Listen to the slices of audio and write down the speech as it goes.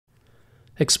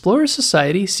Explorer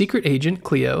Society secret agent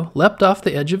Cleo leapt off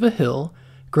the edge of a hill,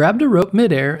 grabbed a rope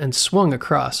midair, and swung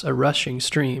across a rushing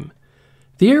stream.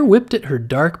 The air whipped at her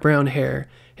dark brown hair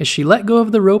as she let go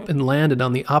of the rope and landed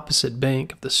on the opposite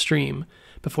bank of the stream,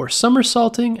 before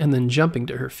somersaulting and then jumping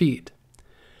to her feet.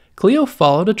 Cleo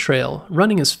followed a trail,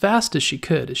 running as fast as she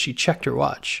could as she checked her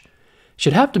watch.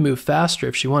 She'd have to move faster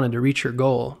if she wanted to reach her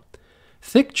goal.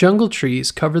 Thick jungle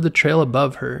trees covered the trail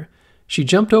above her. She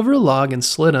jumped over a log and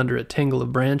slid under a tangle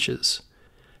of branches.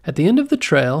 At the end of the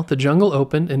trail, the jungle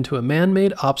opened into a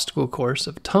man-made obstacle course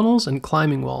of tunnels and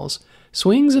climbing walls,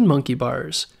 swings and monkey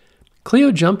bars.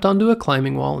 Cleo jumped onto a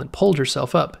climbing wall and pulled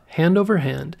herself up, hand over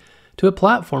hand, to a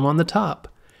platform on the top.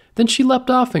 Then she leapt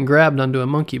off and grabbed onto a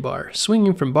monkey bar,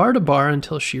 swinging from bar to bar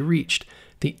until she reached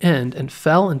the end and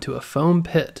fell into a foam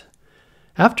pit.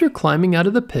 After climbing out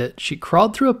of the pit, she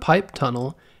crawled through a pipe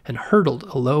tunnel and hurdled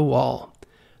a low wall.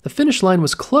 The finish line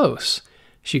was close.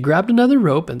 She grabbed another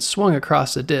rope and swung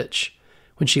across a ditch.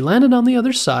 When she landed on the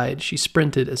other side, she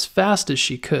sprinted as fast as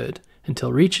she could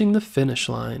until reaching the finish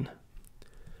line.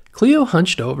 Cleo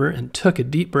hunched over and took a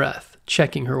deep breath,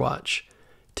 checking her watch.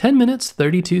 10 minutes,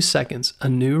 32 seconds, a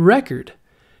new record.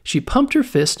 She pumped her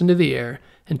fist into the air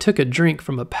and took a drink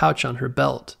from a pouch on her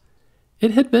belt.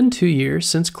 It had been 2 years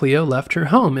since Cleo left her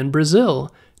home in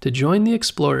Brazil to join the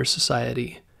Explorer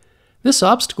Society. This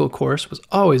obstacle course was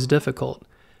always difficult,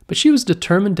 but she was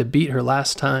determined to beat her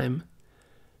last time.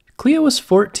 Cleo was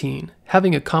 14,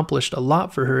 having accomplished a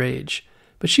lot for her age,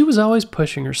 but she was always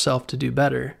pushing herself to do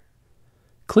better.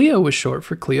 Cleo was short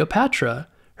for Cleopatra,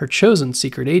 her chosen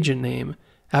secret agent name,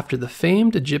 after the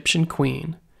famed Egyptian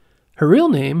queen. Her real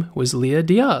name was Leah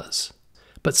Diaz,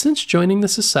 but since joining the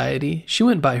society, she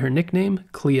went by her nickname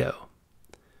Cleo.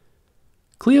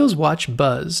 Cleo's watch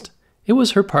buzzed. It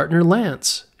was her partner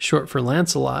Lance, short for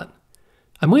Lancelot.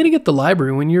 "I'm waiting at the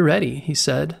library when you're ready," he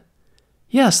said.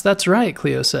 "Yes, that's right,"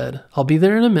 Cleo said. "I'll be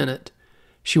there in a minute."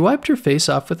 She wiped her face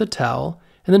off with a towel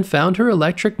and then found her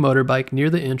electric motorbike near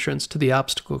the entrance to the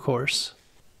obstacle course.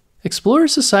 Explorer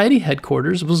Society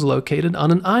headquarters was located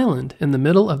on an island in the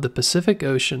middle of the Pacific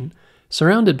Ocean,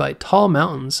 surrounded by tall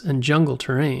mountains and jungle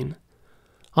terrain.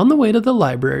 On the way to the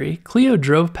library, Cleo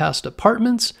drove past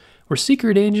apartments where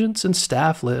secret agents and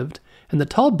staff lived, and the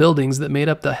tall buildings that made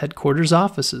up the headquarters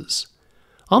offices.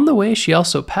 On the way, she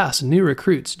also passed new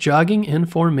recruits jogging in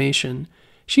formation.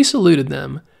 She saluted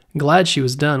them, glad she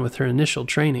was done with her initial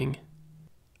training.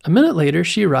 A minute later,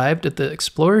 she arrived at the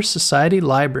Explorer Society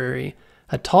Library,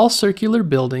 a tall circular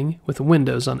building with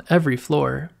windows on every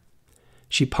floor.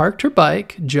 She parked her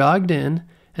bike, jogged in,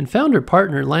 and found her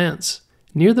partner Lance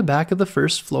near the back of the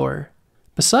first floor.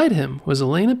 Beside him was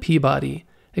Elena Peabody,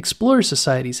 Explorer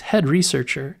Society's head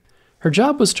researcher. Her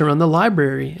job was to run the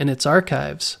library and its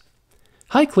archives.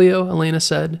 "Hi, Cleo," Elena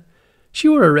said. She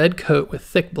wore a red coat with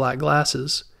thick black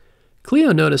glasses.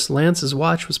 Cleo noticed Lance's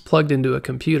watch was plugged into a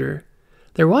computer.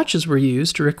 Their watches were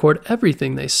used to record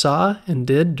everything they saw and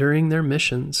did during their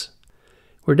missions.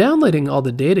 "We're downloading all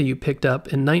the data you picked up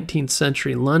in 19th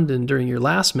century London during your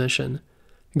last mission."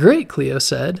 "Great," Cleo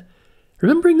said,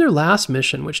 remembering their last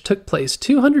mission, which took place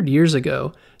 200 years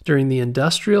ago during the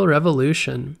Industrial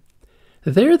Revolution.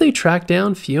 There they tracked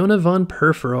down Fiona von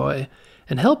Purfoy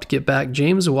and helped get back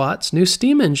James Watt's new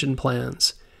steam engine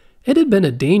plans. It had been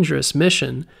a dangerous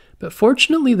mission, but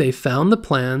fortunately they found the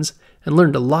plans and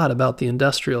learned a lot about the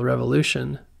Industrial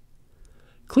Revolution.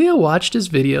 Cleo watched as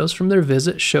videos from their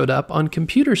visit showed up on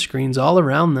computer screens all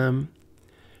around them.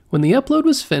 When the upload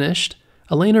was finished,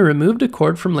 Elena removed a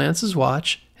cord from Lance's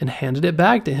watch and handed it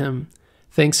back to him.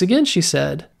 "Thanks again," she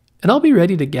said, "and I'll be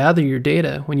ready to gather your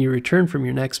data when you return from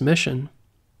your next mission."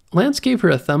 Lance gave her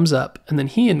a thumbs up, and then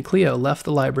he and Cleo left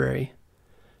the library.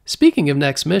 "Speaking of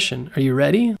next mission, are you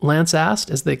ready?" Lance asked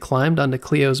as they climbed onto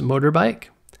Cleo's motorbike.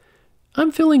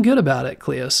 "I'm feeling good about it,"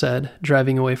 Cleo said,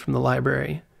 driving away from the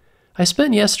library. "I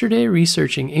spent yesterday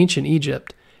researching ancient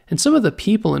Egypt and some of the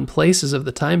people and places of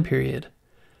the time period.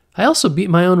 I also beat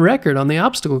my own record on the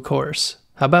obstacle course.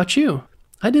 How about you?"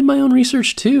 "I did my own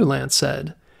research too," Lance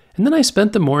said, "and then I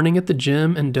spent the morning at the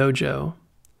gym and dojo."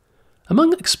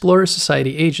 Among Explorer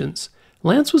Society agents,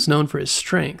 Lance was known for his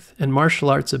strength and martial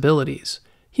arts abilities.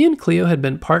 He and Cleo had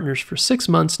been partners for 6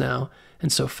 months now,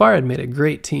 and so far had made a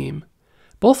great team.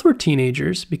 Both were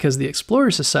teenagers because the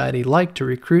Explorer Society liked to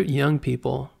recruit young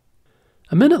people.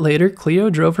 A minute later, Cleo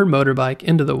drove her motorbike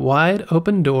into the wide,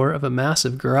 open door of a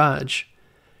massive garage.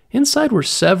 Inside were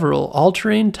several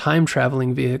all-terrain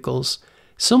time-traveling vehicles,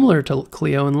 similar to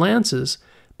Cleo and Lance's,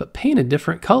 but painted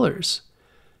different colors.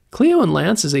 Cleo and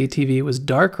Lance's ATV was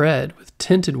dark red with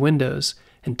tinted windows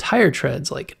and tire treads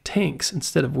like tanks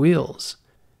instead of wheels.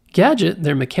 Gadget,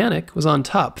 their mechanic, was on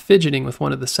top, fidgeting with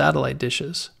one of the satellite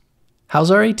dishes. "How's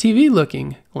our ATV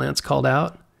looking?" Lance called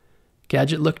out.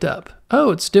 Gadget looked up.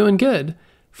 "Oh, it's doing good.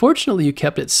 Fortunately, you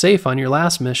kept it safe on your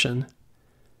last mission."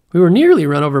 "We were nearly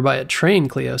run over by a train,"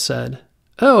 Cleo said.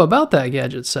 "Oh, about that,"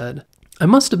 Gadget said. "I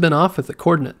must have been off with the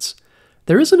coordinates.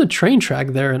 There isn't a train track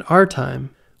there in our time."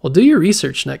 "Well, do your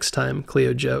research next time,"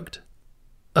 Cleo joked.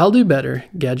 "I'll do better,"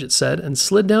 Gadget said, and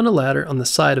slid down a ladder on the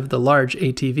side of the large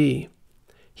ATV.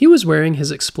 He was wearing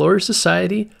his Explorer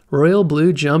Society royal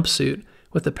blue jumpsuit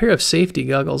with a pair of safety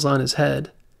goggles on his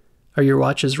head. "Are your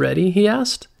watches ready?" he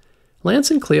asked.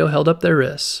 Lance and Cleo held up their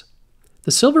wrists.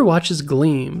 The silver watches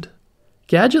gleamed.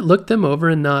 Gadget looked them over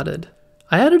and nodded.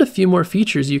 "I added a few more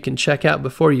features you can check out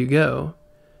before you go.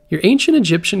 Your ancient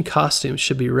Egyptian costumes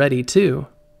should be ready, too."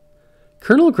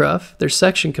 Colonel Gruff, their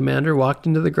section commander, walked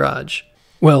into the garage.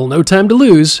 "Well, no time to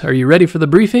lose. Are you ready for the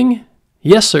briefing?"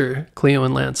 "Yes, sir," Cleo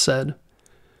and Lance said.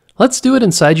 "Let's do it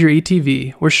inside your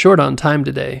ATV. We're short on time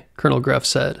today," Colonel Gruff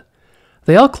said.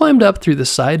 They all climbed up through the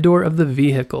side door of the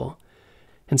vehicle.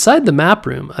 Inside the map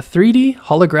room, a 3D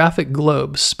holographic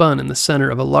globe spun in the center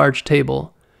of a large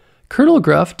table. Colonel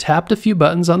Gruff tapped a few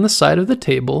buttons on the side of the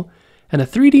table, and a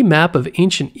 3D map of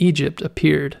ancient Egypt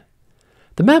appeared.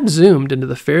 The map zoomed into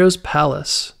the pharaoh's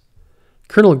palace.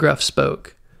 Colonel Gruff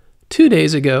spoke. 2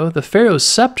 days ago, the pharaoh's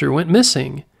scepter went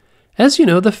missing. As you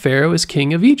know, the pharaoh is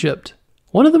king of Egypt,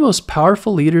 one of the most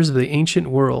powerful leaders of the ancient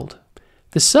world.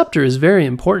 The scepter is very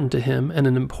important to him and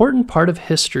an important part of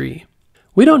history.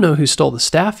 We don't know who stole the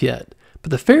staff yet,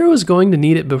 but the pharaoh is going to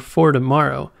need it before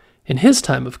tomorrow, in his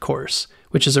time, of course,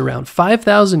 which is around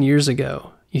 5,000 years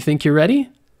ago. You think you're ready?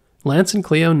 Lance and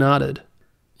Cleo nodded.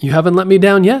 "You haven't let me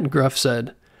down yet," Gruff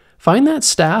said. "Find that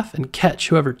staff and catch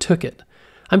whoever took it.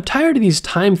 I'm tired of these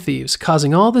time thieves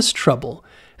causing all this trouble,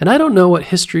 and I don't know what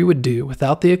history would do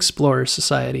without the Explorer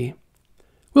Society."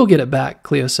 "We'll get it back,"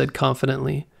 Cleo said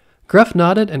confidently. Gruff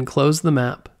nodded and closed the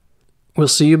map. "We'll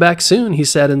see you back soon," he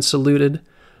said and saluted.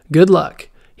 "Good luck."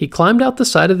 He climbed out the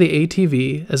side of the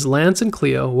ATV as Lance and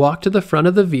Cleo walked to the front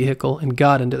of the vehicle and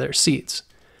got into their seats.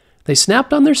 They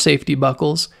snapped on their safety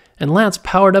buckles, and Lance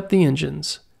powered up the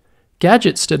engines.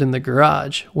 Gadget stood in the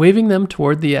garage, waving them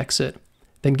toward the exit,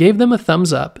 then gave them a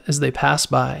thumbs up as they passed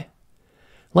by.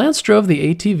 Lance drove the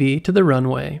ATV to the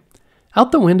runway.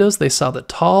 Out the windows they saw the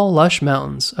tall, lush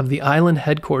mountains of the island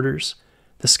headquarters.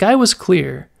 The sky was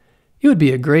clear. It would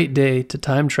be a great day to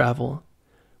time travel.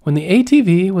 When the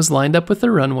ATV was lined up with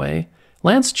the runway,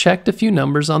 Lance checked a few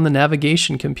numbers on the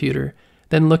navigation computer,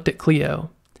 then looked at Cleo.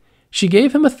 She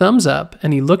gave him a thumbs up,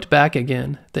 and he looked back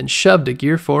again, then shoved a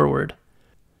gear forward.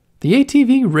 The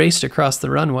ATV raced across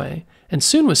the runway, and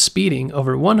soon was speeding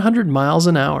over 100 miles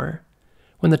an hour.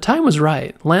 When the time was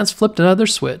right, Lance flipped another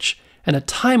switch, and a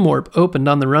time warp opened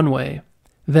on the runway.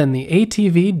 Then the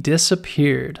ATV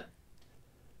disappeared.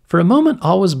 For a moment,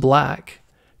 all was black.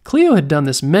 Cleo had done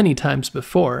this many times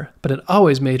before, but it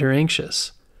always made her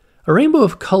anxious. A rainbow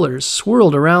of colors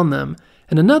swirled around them,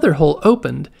 and another hole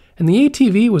opened, and the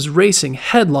ATV was racing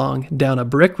headlong down a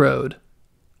brick road.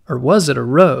 Or was it a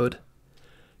road?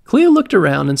 Cleo looked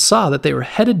around and saw that they were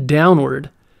headed downward.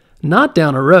 Not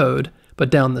down a road, but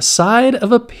down the side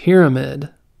of a pyramid.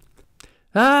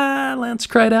 "Ah!" Lance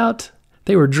cried out.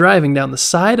 They were driving down the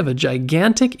side of a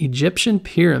gigantic Egyptian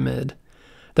pyramid.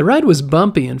 The ride was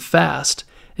bumpy and fast,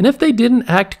 and if they didn't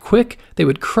act quick, they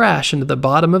would crash into the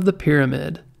bottom of the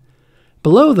pyramid.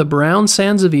 Below, the brown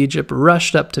sands of Egypt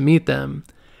rushed up to meet them.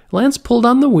 Lance pulled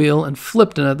on the wheel and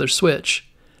flipped another switch.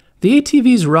 The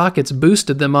ATV's rockets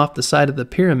boosted them off the side of the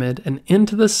pyramid and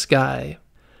into the sky.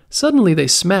 Suddenly they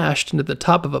smashed into the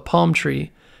top of a palm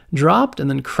tree, dropped, and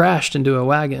then crashed into a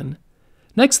wagon.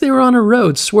 Next they were on a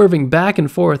road swerving back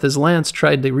and forth as Lance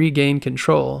tried to regain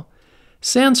control.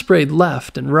 Sand sprayed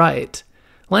left and right.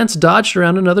 Lance dodged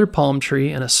around another palm tree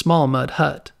and a small mud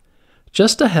hut.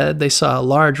 Just ahead they saw a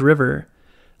large river.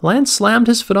 Lance slammed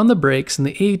his foot on the brakes and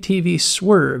the ATV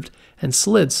swerved and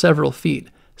slid several feet,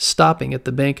 stopping at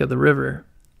the bank of the river.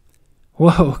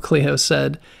 "Whoa," Cleo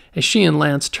said, as she and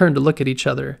Lance turned to look at each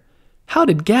other. "How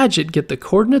did Gadget get the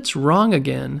coordinates wrong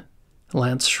again?"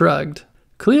 Lance shrugged.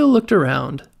 Cleo looked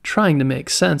around, trying to make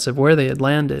sense of where they had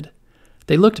landed.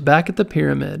 They looked back at the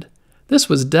pyramid. This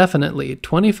was definitely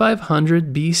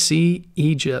 2500 BC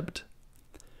Egypt.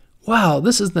 "Wow,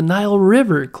 this is the Nile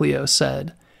River," Cleo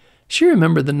said. She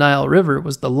remembered the Nile River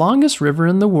was the longest river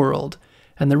in the world,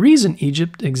 and the reason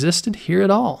Egypt existed here at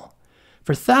all.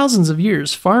 For thousands of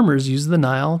years, farmers used the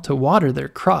Nile to water their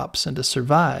crops and to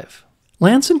survive.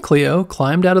 Lance and Cleo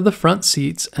climbed out of the front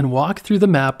seats and walked through the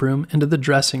map room into the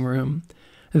dressing room.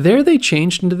 There they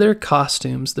changed into their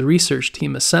costumes the research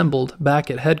team assembled back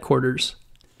at headquarters.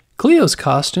 Cleo's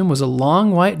costume was a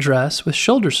long white dress with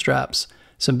shoulder straps,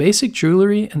 some basic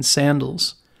jewelry, and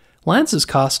sandals. Lance's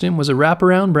costume was a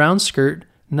wraparound brown skirt,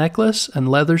 necklace, and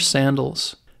leather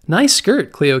sandals. "Nice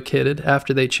skirt," Cleo kidded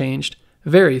after they changed.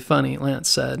 "Very funny," Lance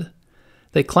said.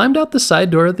 They climbed out the side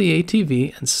door of the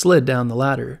ATV and slid down the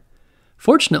ladder.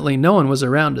 Fortunately, no one was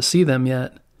around to see them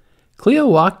yet. Cleo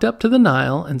walked up to the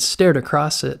Nile and stared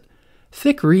across it.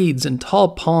 Thick reeds and tall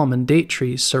palm and date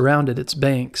trees surrounded its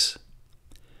banks.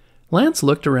 Lance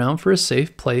looked around for a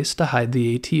safe place to hide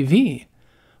the ATV.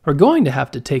 "We're going to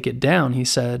have to take it down," he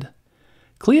said.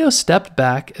 Cleo stepped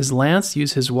back as Lance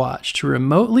used his watch to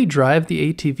remotely drive the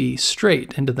ATV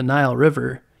straight into the Nile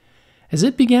River. As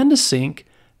it began to sink,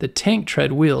 the tank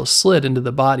tread wheels slid into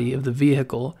the body of the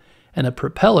vehicle, and a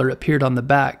propeller appeared on the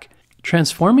back,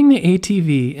 transforming the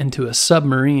ATV into a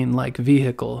submarine-like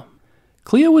vehicle.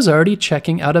 Cleo was already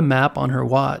checking out a map on her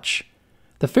watch.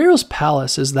 "The pharaoh's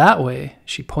palace is that way,"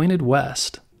 she pointed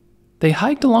west. They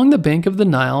hiked along the bank of the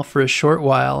Nile for a short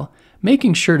while,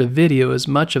 making sure to video as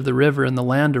much of the river and the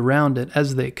land around it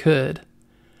as they could.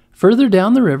 Further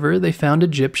down the river, they found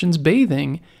Egyptians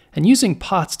bathing and using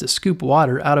pots to scoop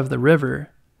water out of the river.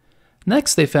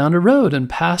 Next, they found a road and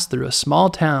passed through a small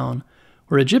town,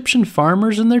 where Egyptian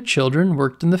farmers and their children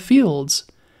worked in the fields.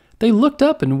 They looked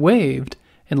up and waved,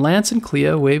 and Lance and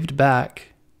Cleo waved back.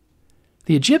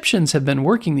 "The Egyptians have been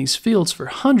working these fields for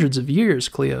hundreds of years,"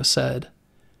 Cleo said.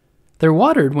 "They're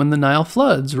watered when the Nile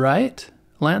floods, right?"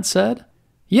 Lance said.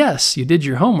 "Yes, you did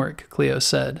your homework," Cleo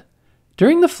said.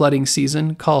 "During the flooding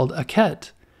season, called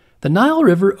Akhet, the Nile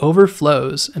River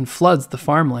overflows and floods the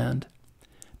farmland.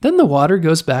 Then the water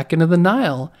goes back into the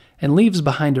Nile and leaves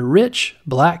behind a rich,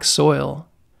 black soil.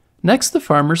 Next, the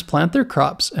farmers plant their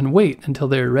crops and wait until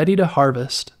they are ready to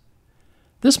harvest."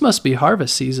 "This must be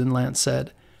harvest season," Lance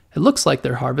said. "It looks like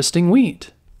they're harvesting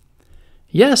wheat."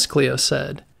 "Yes," Cleo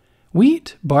said.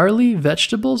 "Wheat, barley,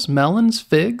 vegetables, melons,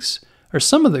 figs are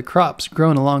some of the crops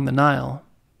grown along the Nile."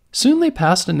 Soon they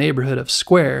passed a neighborhood of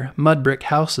square, mud-brick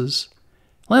houses.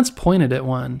 Lance pointed at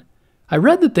one. "I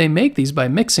read that they make these by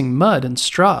mixing mud and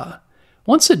straw.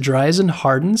 Once it dries and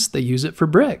hardens, they use it for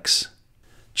bricks."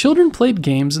 Children played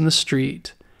games in the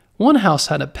street. One house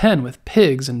had a pen with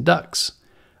pigs and ducks.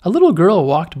 A little girl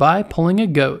walked by pulling a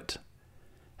goat.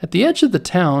 At the edge of the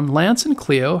town, Lance and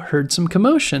Cleo heard some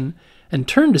commotion and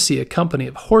turned to see a company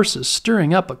of horses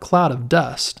stirring up a cloud of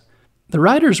dust. The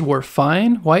riders wore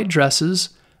fine, white dresses,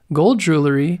 gold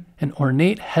jewelry, and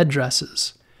ornate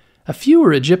headdresses. A few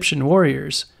were Egyptian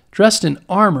warriors, dressed in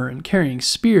armor and carrying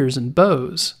spears and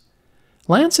bows.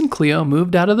 Lance and Cleo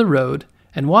moved out of the road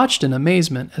and watched in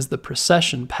amazement as the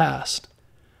procession passed.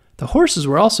 The horses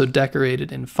were also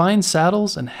decorated in fine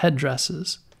saddles and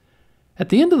headdresses. At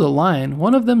the end of the line,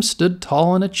 one of them stood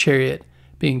tall in a chariot,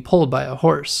 being pulled by a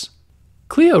horse.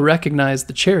 Cleo recognized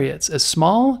the chariots as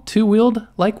small,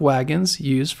 two-wheeled-like wagons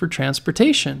used for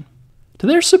transportation. To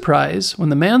their surprise, when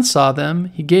the man saw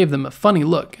them, he gave them a funny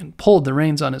look and pulled the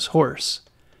reins on his horse.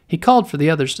 He called for the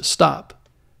others to stop.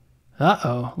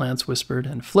 "Uh-oh," Lance whispered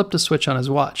and flipped a switch on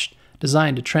his watch,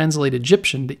 designed to translate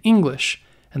Egyptian to English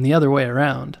and the other way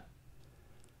around.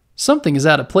 "Something is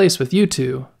out of place with you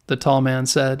two," the tall man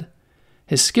said.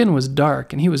 His skin was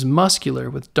dark and he was muscular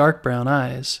with dark brown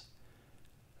eyes.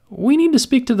 "We need to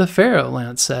speak to the pharaoh,"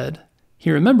 Lance said.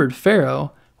 He remembered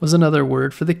pharaoh was another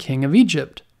word for the king of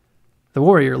Egypt. The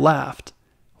warrior laughed.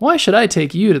 "Why should I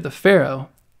take you to the pharaoh?"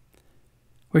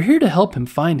 "We're here to help him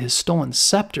find his stolen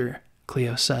scepter,"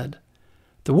 Cleo said.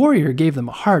 The warrior gave them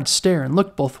a hard stare and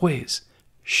looked both ways.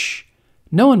 "Shh!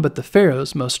 No one but the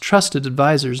pharaoh's most trusted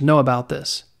advisors know about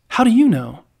this. How do you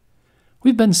know?"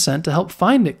 "We've been sent to help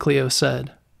find it," Cleo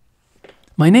said.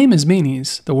 "My name is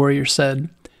Menes," the warrior said.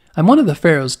 "I'm one of the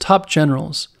pharaoh's top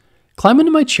generals. Climb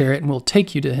into my chariot and we'll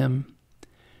take you to him."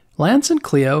 Lance and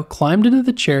Cleo climbed into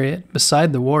the chariot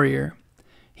beside the warrior.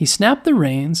 He snapped the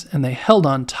reins and they held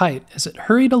on tight as it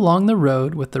hurried along the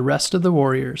road with the rest of the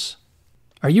warriors.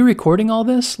 "Are you recording all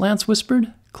this?" Lance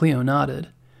whispered. Cleo nodded.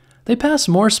 They passed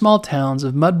more small towns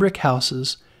of mud-brick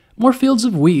houses, more fields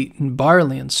of wheat and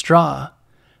barley and straw.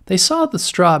 They saw the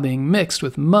straw being mixed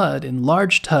with mud in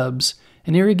large tubs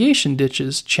and irrigation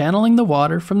ditches channeling the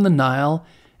water from the Nile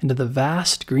into the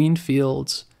vast green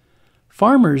fields.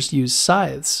 Farmers used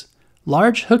scythes,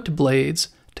 large hooked blades,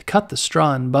 to cut the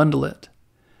straw and bundle it.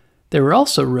 There were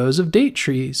also rows of date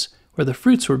trees where the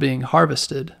fruits were being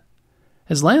harvested.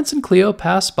 As Lance and Cleo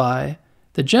passed by,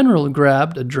 the general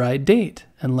grabbed a dried date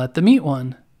and let them eat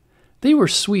one. They were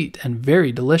sweet and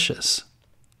very delicious.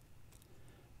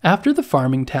 After the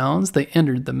farming towns, they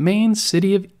entered the main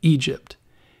city of Egypt.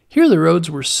 Here the roads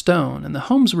were stone and the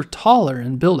homes were taller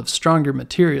and built of stronger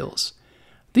materials.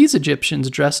 These Egyptians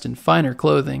dressed in finer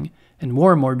clothing and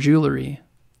wore more jewelry.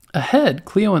 Ahead,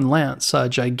 Cleo and Lance saw a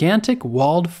gigantic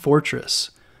walled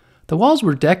fortress. The walls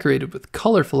were decorated with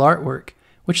colorful artwork,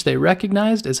 which they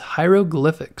recognized as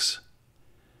hieroglyphics.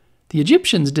 The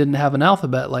Egyptians didn't have an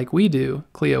alphabet like we do,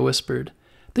 Cleo whispered.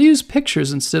 They used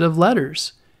pictures instead of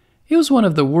letters. It was one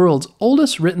of the world's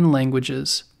oldest written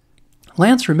languages.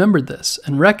 Lance remembered this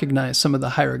and recognized some of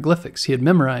the hieroglyphics he had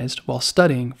memorized while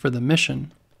studying for the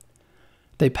mission.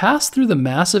 They passed through the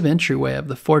massive entryway of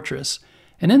the fortress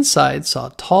and inside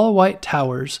saw tall white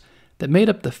towers that made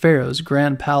up the pharaoh's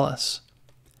grand palace.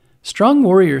 Strong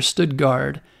warriors stood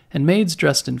guard, and maids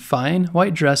dressed in fine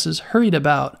white dresses hurried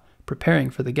about, preparing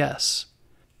for the guests.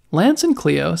 Lance and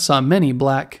Cleo saw many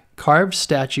black, carved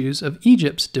statues of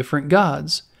Egypt's different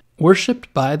gods,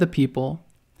 worshipped by the people.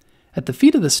 At the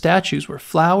feet of the statues were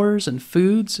flowers and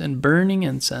foods and burning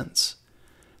incense.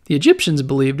 The Egyptians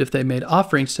believed if they made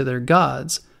offerings to their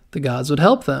gods, the gods would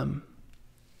help them.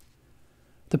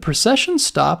 The procession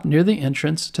stopped near the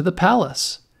entrance to the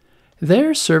palace.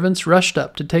 There, servants rushed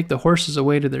up to take the horses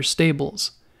away to their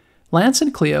stables. Lance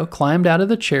and Cleo climbed out of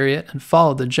the chariot and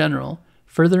followed the general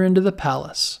further into the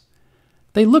palace.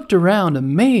 They looked around,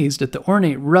 amazed at the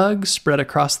ornate rugs spread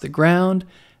across the ground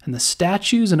and the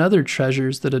statues and other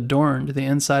treasures that adorned the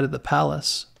inside of the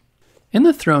palace. In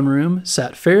the throne room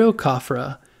sat Pharaoh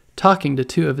Khafra, talking to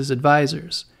two of his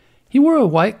advisors. He wore a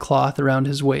white cloth around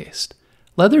his waist,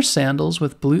 leather sandals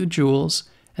with blue jewels,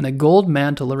 and a gold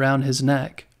mantle around his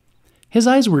neck. His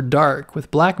eyes were dark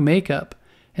with black makeup,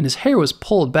 and his hair was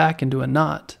pulled back into a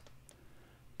knot.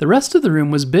 The rest of the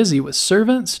room was busy with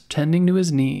servants tending to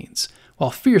his needs,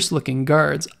 while fierce-looking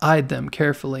guards eyed them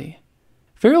carefully.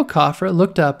 Pharaoh Khafra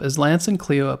looked up as Lance and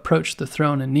Cleo approached the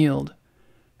throne and kneeled.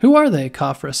 "Who are they?"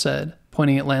 Khafra said,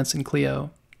 pointing at Lance and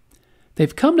Cleo.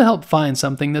 "They've come to help find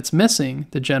something that's missing,"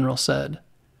 the general said.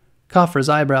 Khafra's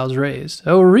eyebrows raised.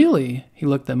 "Oh, really?" He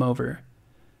looked them over.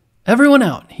 "Everyone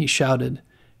out," he shouted,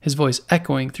 his voice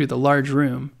echoing through the large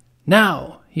room.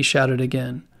 "Now!" he shouted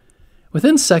again.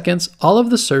 Within seconds, all of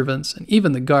the servants and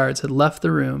even the guards had left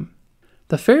the room.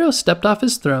 The pharaoh stepped off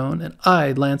his throne and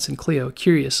eyed Lance and Cleo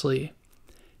curiously.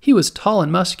 He was tall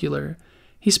and muscular.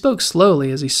 He spoke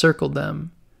slowly as he circled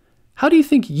them. "How do you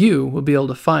think you will be able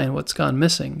to find what's gone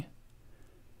missing?"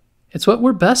 "It's what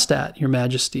we're best at, Your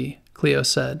Majesty," Cleo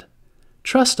said.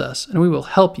 "Trust us, and we will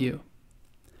help you."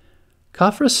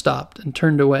 Khafra stopped and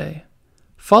turned away.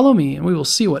 "Follow me, and we will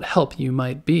see what help you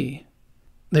might be."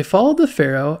 They followed the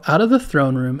pharaoh out of the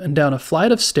throne room and down a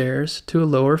flight of stairs to a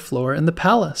lower floor in the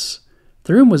palace.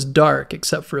 The room was dark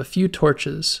except for a few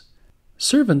torches.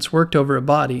 Servants worked over a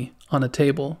body on a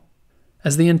table.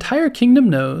 "As the entire kingdom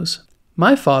knows,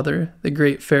 my father, the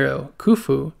great pharaoh,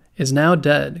 Khufu, is now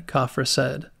dead," Khafra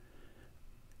said.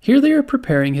 "Here they are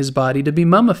preparing his body to be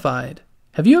mummified.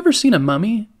 Have you ever seen a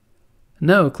mummy?"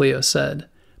 "No," Cleo said,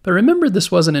 but remembered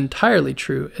this wasn't entirely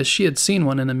true, as she had seen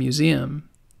one in a museum.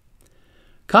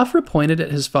 Khafra pointed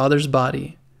at his father's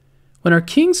body. "When our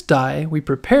kings die, we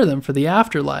prepare them for the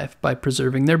afterlife by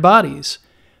preserving their bodies.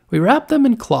 We wrap them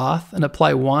in cloth and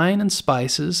apply wine and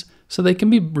spices so they can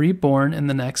be reborn in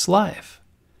the next life.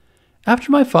 After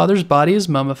my father's body is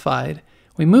mummified,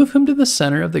 we move him to the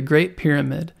center of the Great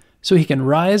Pyramid so he can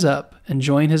rise up and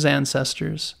join his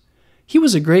ancestors. He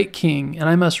was a great king, and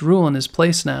I must rule in his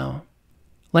place now."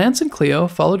 Lance and Cleo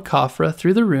followed Khafra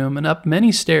through the room and up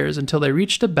many stairs until they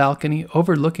reached a balcony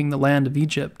overlooking the land of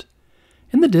Egypt.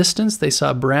 In the distance, they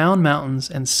saw brown mountains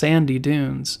and sandy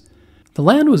dunes. The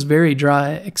land was very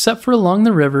dry, except for along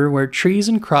the river where trees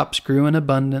and crops grew in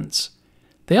abundance.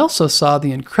 They also saw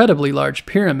the incredibly large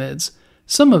pyramids,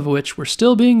 some of which were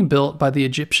still being built by the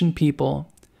Egyptian people.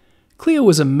 Cleo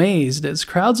was amazed as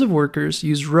crowds of workers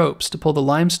used ropes to pull the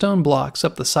limestone blocks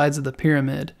up the sides of the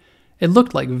pyramid. It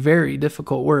looked like very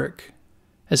difficult work.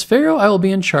 "As pharaoh, I will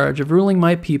be in charge of ruling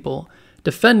my people,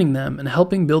 defending them and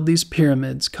helping build these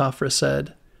pyramids," Khafra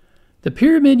said. "The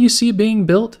pyramid you see being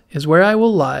built is where I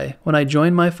will lie when I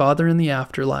join my father in the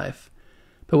afterlife.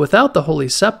 But without the holy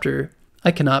scepter,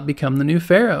 I cannot become the new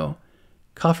pharaoh."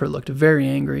 Khafra looked very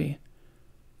angry.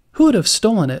 "Who would have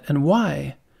stolen it, and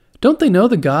why? Don't they know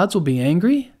the gods will be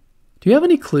angry?" "Do you have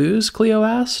any clues?" Cleo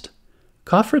asked.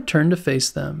 Khafra turned to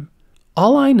face them.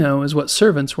 "All I know is what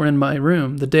servants were in my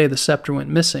room the day the scepter went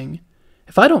missing.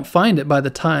 If I don't find it by the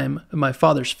time of my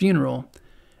father's funeral,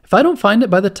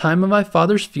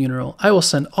 I will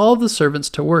send all of the servants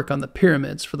to work on the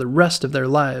pyramids for the rest of their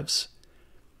lives."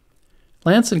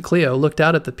 Lance and Cleo looked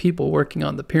out at the people working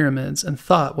on the pyramids and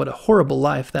thought what a horrible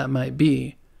life that might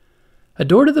be. A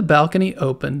door to the balcony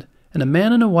opened, and a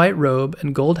man in a white robe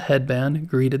and gold headband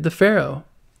greeted the pharaoh.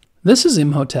 "This is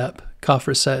Imhotep,"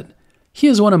 Khafra said. "He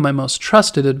is one of my most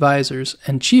trusted advisors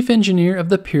and chief engineer of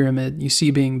the pyramid you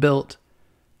see being built."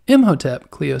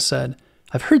 "Imhotep," Cleo said,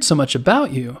 "I've heard so much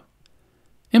about you."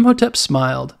 Imhotep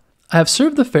smiled. "I have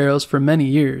served the pharaohs for many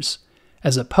years,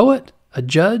 as a poet, a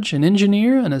judge, an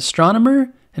engineer, an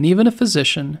astronomer, and even a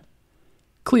physician."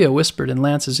 Cleo whispered in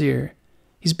Lance's ear,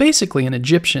 "He's basically an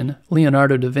Egyptian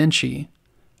Leonardo da Vinci."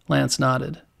 Lance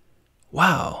nodded.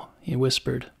 "Wow," he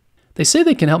whispered. "They say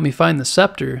they can help me find the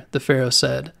scepter," the pharaoh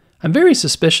said. "I'm very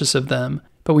suspicious of them,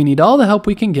 but we need all the help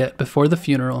we can get before the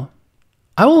funeral."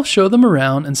 "I will show them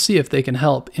around and see if they can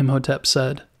help," Imhotep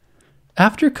said.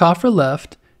 After Khafra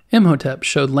left, Imhotep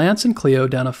showed Lance and Cleo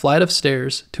down a flight of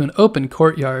stairs to an open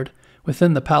courtyard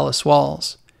within the palace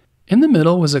walls. In the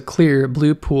middle was a clear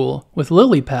blue pool with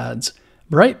lily pads,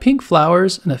 bright pink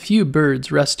flowers, and a few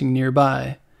birds resting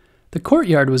nearby. The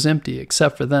courtyard was empty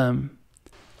except for them.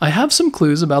 "I have some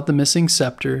clues about the missing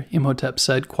scepter," Imhotep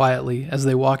said quietly as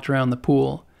they walked around the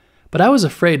pool, "but I was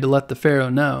afraid to let the pharaoh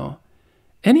know.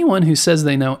 Anyone who says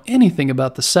they know anything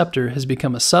about the scepter has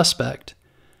become a suspect.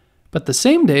 But the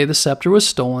same day the scepter was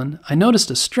stolen, I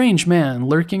noticed a strange man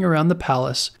lurking around the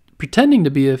palace, pretending to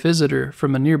be a visitor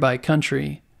from a nearby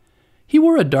country. He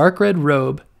wore a dark red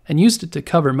robe and used it to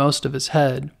cover most of his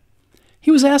head.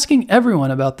 He was asking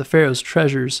everyone about the pharaoh's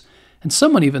treasures, and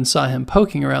someone even saw him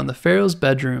poking around the pharaoh's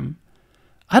bedroom.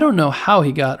 I don't know how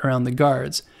he got around the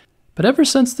guards, but ever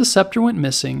since the scepter went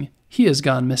missing, he has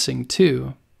gone missing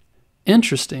too."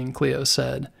 "Interesting," Cleo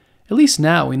said. "At least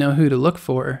now we know who to look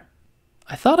for."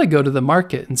 "I thought I'd go to the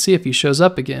market and see if he shows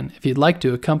up again, if you'd like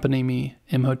to accompany me,"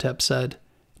 Imhotep said.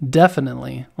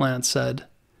 "Definitely," Lance said.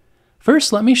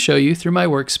 "First, let me show you through my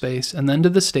workspace and then to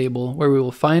the stable where we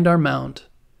will find our mount."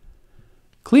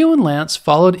 Cleo and Lance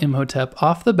followed Imhotep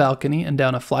off the balcony and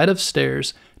down a flight of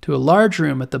stairs to a large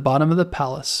room at the bottom of the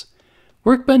palace.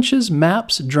 Workbenches,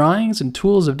 maps, drawings, and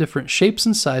tools of different shapes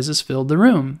and sizes filled the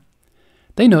room.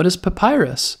 They noticed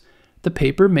papyrus, the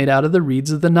paper made out of the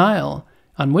reeds of the Nile,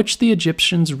 on which the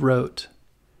Egyptians wrote.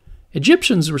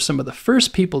 Egyptians were some of the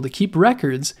first people to keep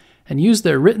records and use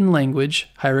their written language,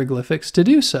 hieroglyphics, to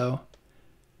do so.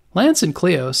 Lance and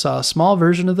Cleo saw a small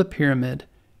version of the pyramid.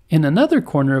 In another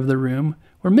corner of the room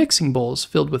were mixing bowls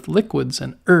filled with liquids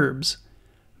and herbs.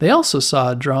 They also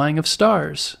saw a drawing of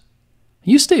stars.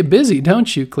 "You stay busy,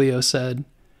 don't you?" Cleo said.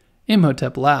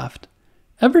 Imhotep laughed.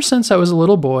 "Ever since I was a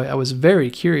little boy, I was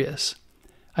very curious.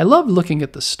 I loved looking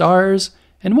at the stars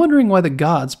and wondering why the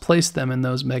gods placed them in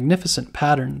those magnificent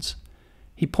patterns."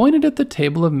 He pointed at the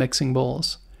table of mixing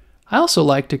bowls. "I also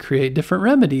like to create different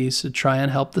remedies to try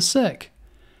and help the sick.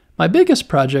 My biggest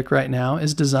project right now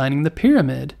is designing the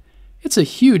pyramid. It's a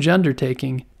huge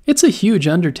undertaking,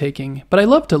 but I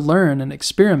love to learn and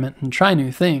experiment and try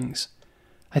new things.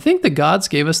 I think the gods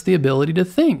gave us the ability to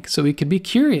think so we could be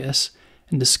curious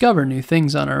and discover new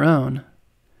things on our own."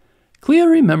 Cleo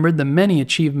remembered the many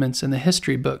achievements in the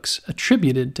history books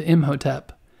attributed to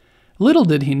Imhotep. Little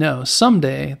did he know,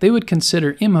 someday they would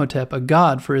consider Imhotep a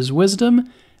god for his wisdom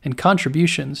and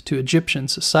contributions to Egyptian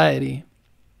society.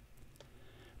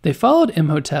 They followed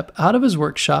Imhotep out of his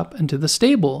workshop and to the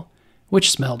stable, which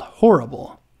smelled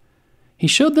horrible. He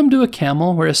showed them to a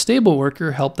camel where a stable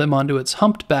worker helped them onto its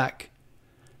humped back.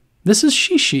 "This is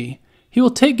Shishi. He will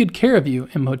take good care of you,"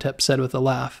 Imhotep said with a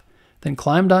laugh, then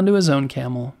climbed onto his own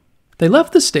camel. They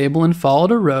left the stable and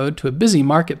followed a road to a busy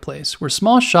marketplace where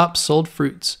small shops sold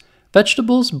fruits,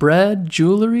 vegetables, bread,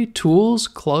 jewelry, tools,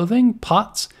 clothing,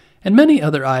 pots, and many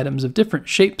other items of different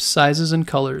shapes, sizes, and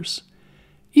colors.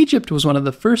 Egypt was one of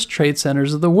the first trade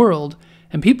centers of the world,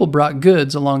 and people brought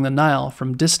goods along the Nile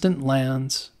from distant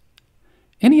lands.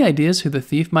 "Any ideas who the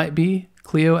thief might be?"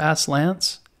 Cleo asked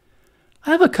Lance. "I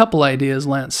have a couple ideas,"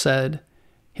 Lance said.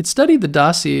 He'd studied the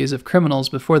dossiers of criminals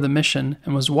before the mission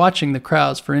and was watching the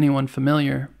crowds for anyone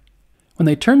familiar. When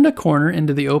they turned a corner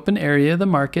into the open area of the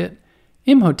market,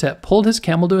 Imhotep pulled his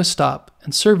camel to a stop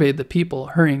and surveyed the people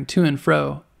hurrying to and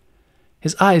fro.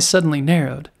 His eyes suddenly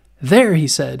narrowed. "There," he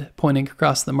said, pointing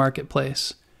across the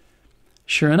marketplace.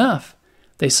 Sure enough,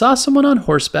 they saw someone on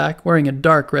horseback wearing a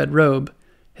dark red robe.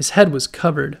 His head was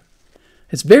covered.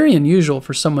 "It's very unusual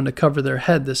for someone to cover their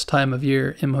head this time of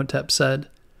year," Imhotep said.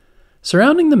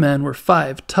 Surrounding the men were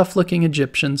 5 tough-looking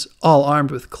Egyptians, all armed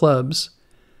with clubs.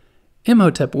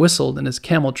 Imhotep whistled and his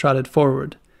camel trotted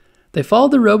forward. They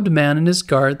followed the robed man and his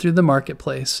guard through the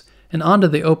marketplace and onto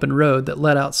the open road that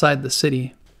led outside the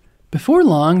city. Before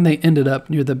long, they ended up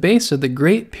near the base of the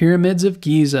Great Pyramids of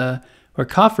Giza, where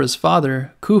Khafra's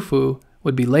father, Khufu,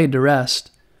 would be laid to rest.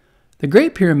 The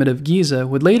Great Pyramid of Giza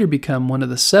would later become one of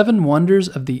the 7 wonders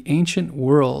of the ancient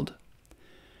world.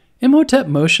 Imhotep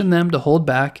motioned them to hold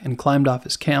back and climbed off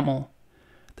his camel.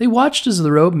 They watched as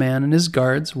the robed man and his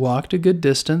guards walked a good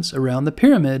distance around the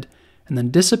pyramid and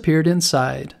then disappeared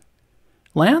inside.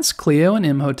 Lance, Cleo, and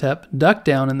Imhotep ducked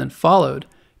down and then followed,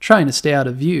 trying to stay out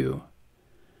of view.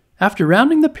 After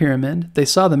rounding the pyramid, they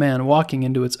saw the man walking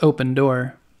into its open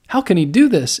door. "How can he do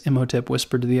this?" Imhotep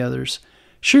whispered to the others.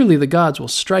 "Surely the gods will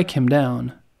strike him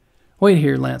down." "Wait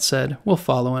here," Lance said. "We'll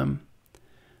follow him."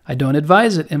 "I don't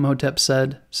advise it," Imhotep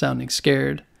said, sounding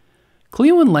scared.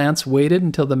 Cleo and Lance waited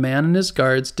until the man and his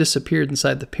guards disappeared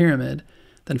inside the pyramid,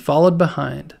 then followed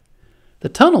behind. The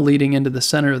tunnel leading into the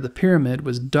center of the pyramid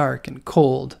was dark and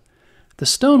cold. The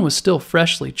stone was still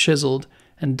freshly chiseled,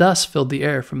 and dust filled the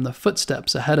air from the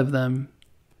footsteps ahead of them.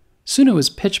 Soon it was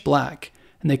pitch black,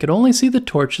 and they could only see the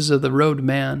torches of the robed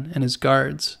man and his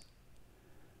guards.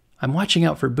 "I'm watching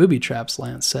out for booby traps,"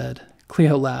 Lance said.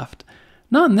 Cleo laughed.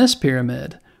 "Not in this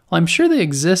pyramid. Well, I'm sure they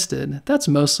existed. That's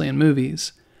mostly in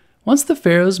movies. Once the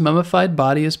pharaoh's mummified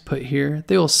body is put here,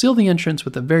 they will seal the entrance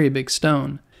with a very big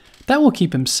stone. That will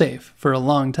keep him safe for a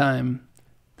long time."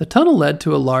 The tunnel led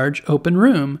to a large open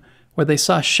room where they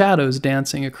saw shadows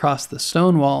dancing across the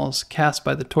stone walls cast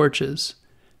by the torches.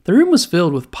 The room was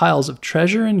filled with piles of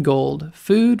treasure and gold,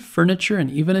 food, furniture, and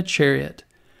even a chariot.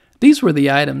 These were the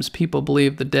items people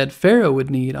believed the dead pharaoh would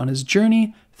need on his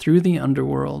journey through the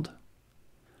underworld.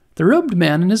 The robed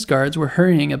man and his guards were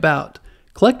hurrying about,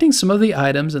 collecting some of the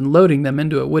items and loading them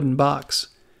into a wooden box.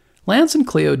 Lance and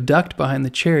Cleo ducked behind the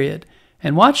chariot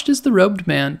and watched as the robed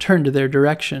man turned to their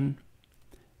direction.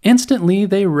 Instantly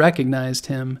they recognized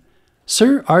him,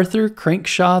 Sir Arthur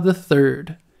Crankshaw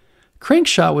III.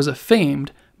 Crankshaw was a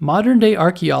famed, modern-day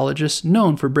archaeologist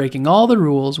known for breaking all the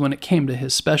rules when it came to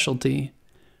his specialty.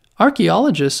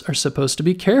 Archaeologists are supposed to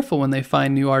be careful when they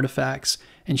find new artifacts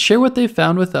and share what they've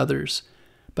found with others.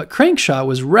 But Crankshaw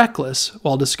was reckless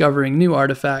while discovering new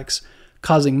artifacts,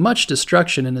 causing much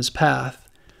destruction in his path.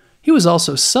 He was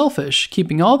also selfish,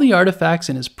 keeping all the artifacts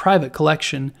in his private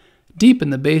collection, deep in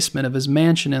the basement of his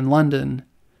mansion in London.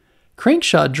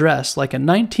 Crankshaw dressed like a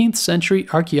 19th century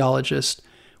archaeologist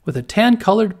with a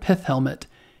tan-colored pith helmet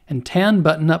and tan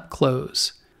button-up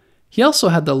clothes. He also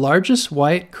had the largest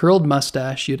white curled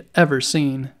mustache you'd ever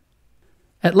seen.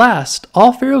 "At last,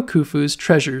 all Pharaoh Khufu's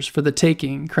treasures for the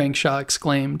taking," Crankshaw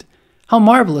exclaimed. "How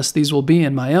marvelous these will be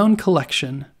in my own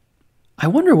collection." "I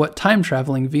wonder what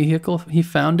time-traveling vehicle he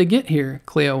found to get here,"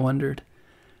 Cleo wondered.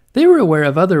 They were aware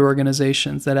of other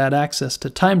organizations that had access to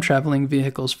time-traveling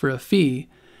vehicles for a fee,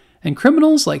 and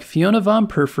criminals like Fiona von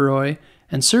Purfuroy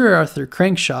and Sir Arthur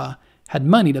Crankshaw had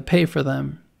money to pay for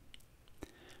them.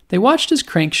 They watched as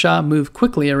Crankshaw moved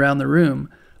quickly around the room,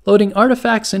 loading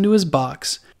artifacts into his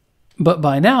box, but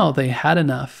by now they had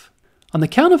enough. On the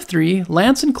count of 3,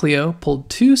 Lance and Cleo pulled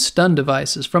 2 stun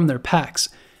devices from their packs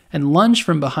and lunged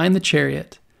from behind the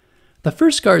chariot. The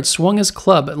first guard swung his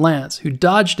club at Lance, who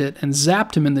dodged it and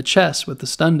zapped him in the chest with the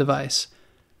stun device.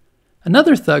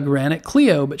 Another thug ran at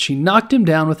Cleo, but she knocked him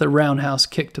down with a roundhouse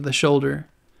kick to the shoulder.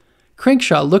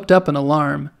 Crankshaw looked up in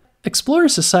alarm. "Explorer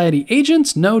Society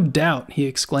agents, no doubt," he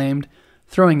exclaimed,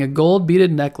 throwing a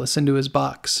gold-beaded necklace into his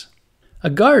box. A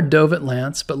guard dove at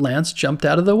Lance, but Lance jumped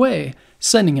out of the way,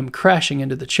 sending him crashing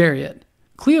into the chariot.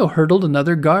 Cleo hurdled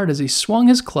another guard as he swung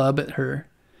his club at her.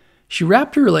 She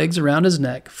wrapped her legs around his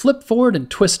neck, flipped forward, and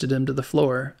twisted him to the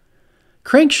floor.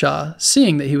 Crankshaw,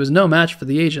 seeing that he was no match for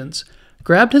the agents,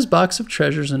 grabbed his box of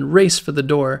treasures and raced for the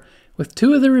door, with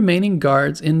 2 of the remaining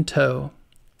guards in tow.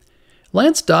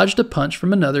 Lance dodged a punch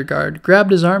from another guard,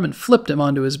 grabbed his arm, and flipped him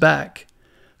onto his back.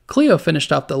 Cleo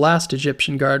finished off the last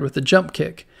Egyptian guard with a jump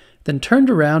kick, then turned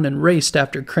around and raced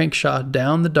after Crankshaw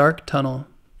down the dark tunnel.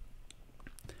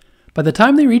 By the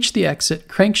time they reached the exit,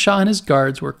 Crankshaw and his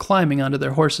guards were climbing onto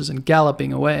their horses and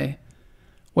galloping away.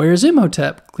 "Where's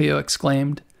Imhotep?" Cleo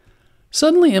exclaimed.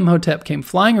 Suddenly Imhotep came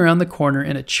flying around the corner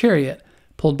in a chariot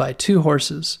pulled by 2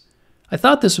 horses. "I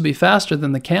thought this would be faster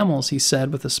than the camels," he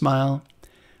said with a smile.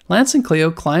 Lance and Cleo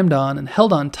climbed on and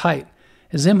held on tight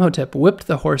as Imhotep whipped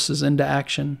the horses into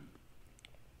action.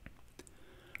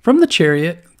 From the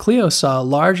chariot, Cleo saw a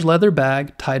large leather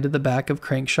bag tied to the back of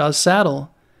Crankshaw's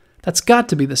saddle. "That's got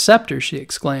to be the scepter," she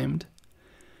exclaimed.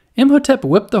 Imhotep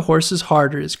whipped the horses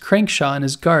harder as Crankshaw and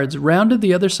his guards rounded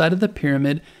the other side of the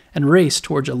pyramid and raced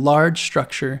towards a large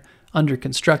structure under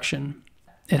construction.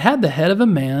 It had the head of a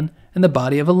man and the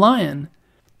body of a lion.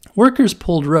 Workers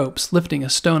pulled ropes, lifting a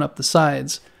stone up the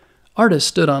sides. Artists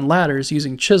stood on ladders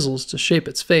using chisels to shape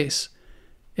its face.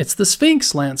 "It's the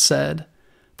Sphinx," Lance said.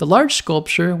 The large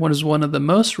sculpture was one of the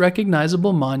most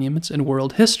recognizable monuments in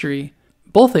world history.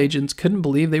 Both agents couldn't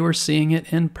believe they were seeing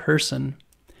it in person.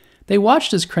 They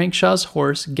watched as Crankshaw's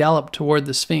horse galloped toward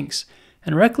the Sphinx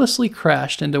and recklessly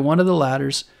crashed into one of the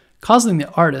ladders, causing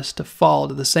the artist to fall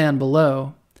to the sand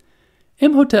below.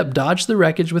 Imhotep dodged the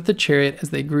wreckage with the chariot as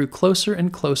they grew closer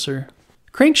and closer.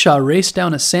 Crankshaw raced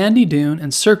down a sandy dune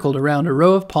and circled around a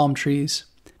row of palm trees.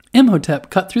 Imhotep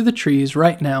cut through the trees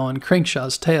right now on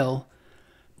Crankshaw's tail.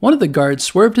 One of the guards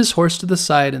swerved his horse to the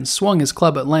side and swung his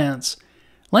club at Lance.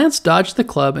 Lance dodged the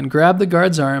club and grabbed the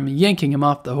guard's arm, yanking him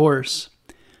off the horse.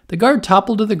 The guard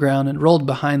toppled to the ground and rolled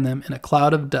behind them in a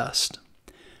cloud of dust.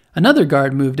 Another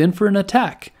guard moved in for an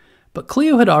attack, but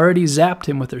Cleo had already zapped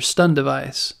him with her stun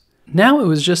device. Now it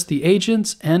was just the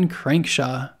agents and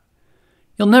Crankshaw.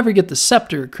 "You'll never get the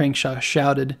scepter," Crankshaw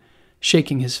shouted,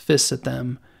 shaking his fists at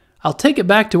them. "I'll take it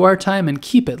back to our time and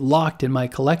keep it locked in my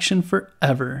collection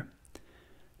forever."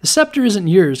 "The scepter isn't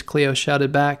yours," Cleo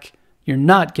shouted back. "You're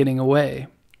not getting away."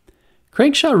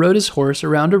 Crankshaw rode his horse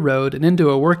around a road and into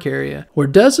a work area where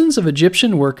dozens of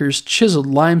Egyptian workers chiseled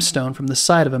limestone from the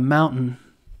side of a mountain.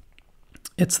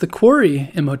 "It's the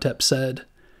quarry," Imhotep said.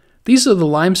 "These are the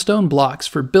limestone blocks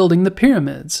for building the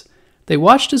pyramids." They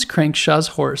watched as Crankshaw's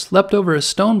horse leapt over a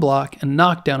stone block and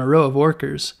knocked down a row of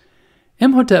workers.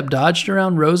 Imhotep dodged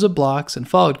around rows of blocks and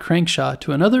followed Crankshaw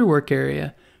to another work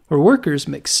area where workers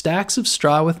mixed stacks of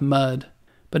straw with mud.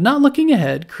 But not looking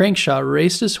ahead, Crankshaw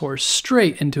raced his horse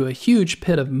straight into a huge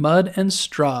pit of mud and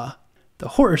straw. The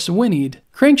horse whinnied.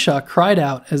 Crankshaw cried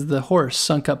out as the horse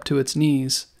sunk up to its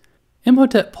knees.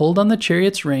 Imhotep pulled on the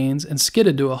chariot's reins and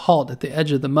skidded to a halt at the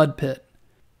edge of the mud pit.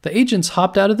 The agents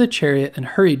hopped out of the chariot and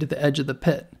hurried to the edge of the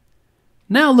pit.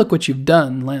 "Now look what you've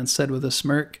done," Lance said with a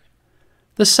smirk.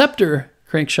 "The scepter!"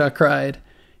 Crankshaw cried.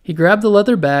 He grabbed the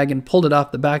leather bag and pulled it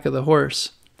off the back of the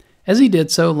horse. As he did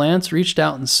so, Lance reached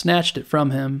out and snatched it from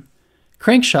him.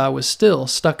 Crankshaw was still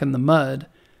stuck in the mud,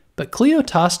 but Cleo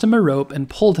tossed him a rope and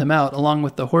pulled him out along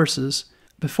with the horses.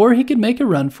 Before he could make a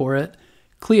run for it,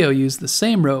 Cleo used the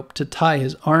same rope to tie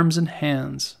his arms and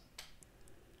hands.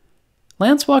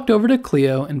 Lance walked over to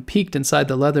Cleo and peeked inside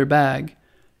the leather bag.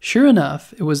 Sure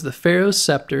enough, it was the pharaoh's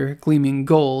scepter, gleaming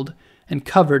gold and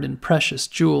covered in precious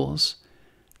jewels.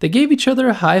 They gave each other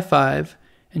a high five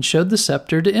and showed the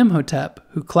scepter to Imhotep,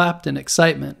 who clapped in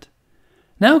excitement.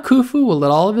 Now Khufu will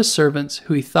let all of his servants,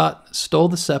 who he thought stole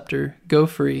the scepter, go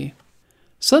free.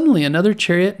 Suddenly another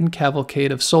chariot and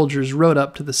cavalcade of soldiers rode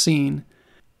up to the scene.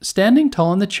 Standing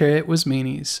tall in the chariot was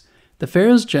Menes, the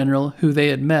pharaoh's general who they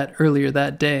had met earlier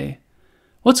that day.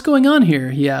 "What's going on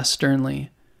here?" he asked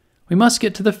sternly. "We must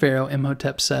get to the pharaoh,"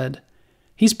 Imhotep said.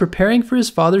 "He's preparing for his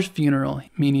father's funeral,"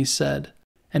 Menes said.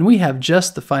 "And we have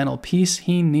just the final piece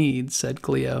he needs," said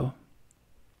Cleo.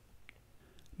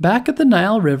 Back at the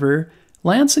Nile River,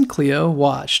 Lance and Cleo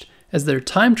watched as their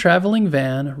time-traveling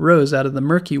van rose out of the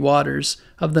murky waters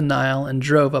of the Nile and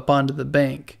drove up onto the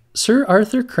bank. Sir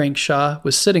Arthur Crankshaw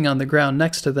was sitting on the ground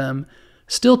next to them,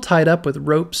 still tied up with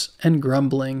ropes and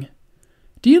grumbling.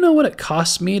 "Do you know what it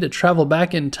costs me to travel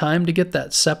back in time to get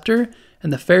that scepter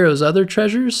and the pharaoh's other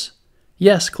treasures?"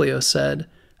 "Yes," Cleo said.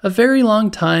 "A very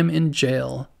long time in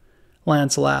jail."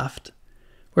 Lance laughed.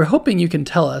 "We're hoping you can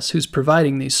tell us who's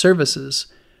providing these services.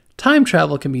 Time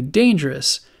travel can be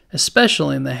dangerous,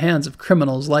 especially in the hands of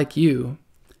criminals like you."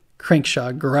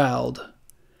 Crankshaw growled.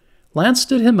 Lance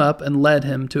stood him up and led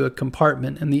him to a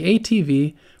compartment in the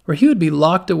ATV where he would be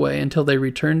locked away until they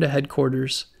returned to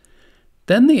headquarters.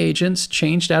 Then the agents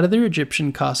changed out of their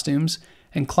Egyptian costumes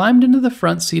and climbed into the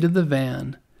front seat of the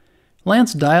van.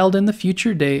 Lance dialed in the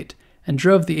future date and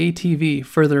drove the ATV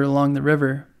further along the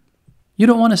river. "You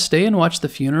don't want to stay and watch the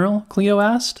funeral?" Cleo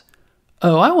asked.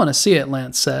 "Oh, I want to see it,"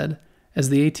 Lance said, as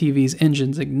the ATV's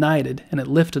engines ignited and it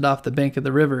lifted off the bank of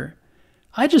the river.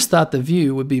 "I just thought the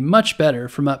view would be much better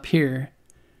from up here."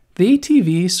 The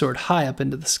ATV soared high up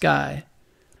into the sky.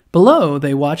 Below,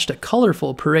 they watched a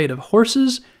colorful parade of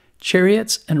horses,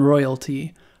 chariots, and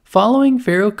royalty, following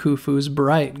Pharaoh Khufu's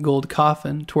bright gold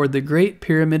coffin toward the Great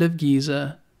Pyramid of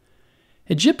Giza.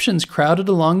 Egyptians crowded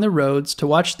along the roads to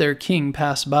watch their king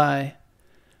pass by.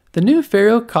 The new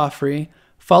Pharaoh Khafre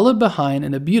followed behind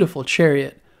in a beautiful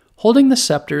chariot, holding the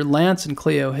scepter Lance and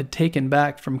Cleo had taken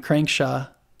back from Crankshaw.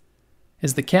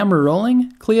 "Is the camera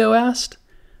rolling?" Cleo asked.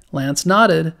 Lance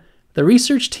nodded. "The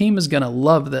research team is going to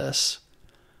love this."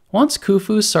 Once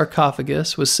Khufu's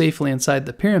sarcophagus was safely inside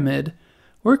the pyramid,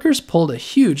 workers pulled a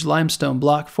huge limestone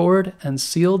block forward and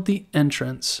sealed the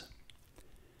entrance.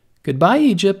 "Goodbye,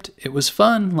 Egypt. It was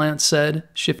fun," Lance said,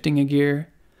 shifting a gear.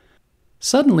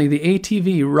 Suddenly, the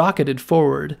ATV rocketed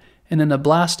forward, and in a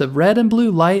blast of red and blue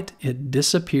light, it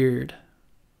disappeared.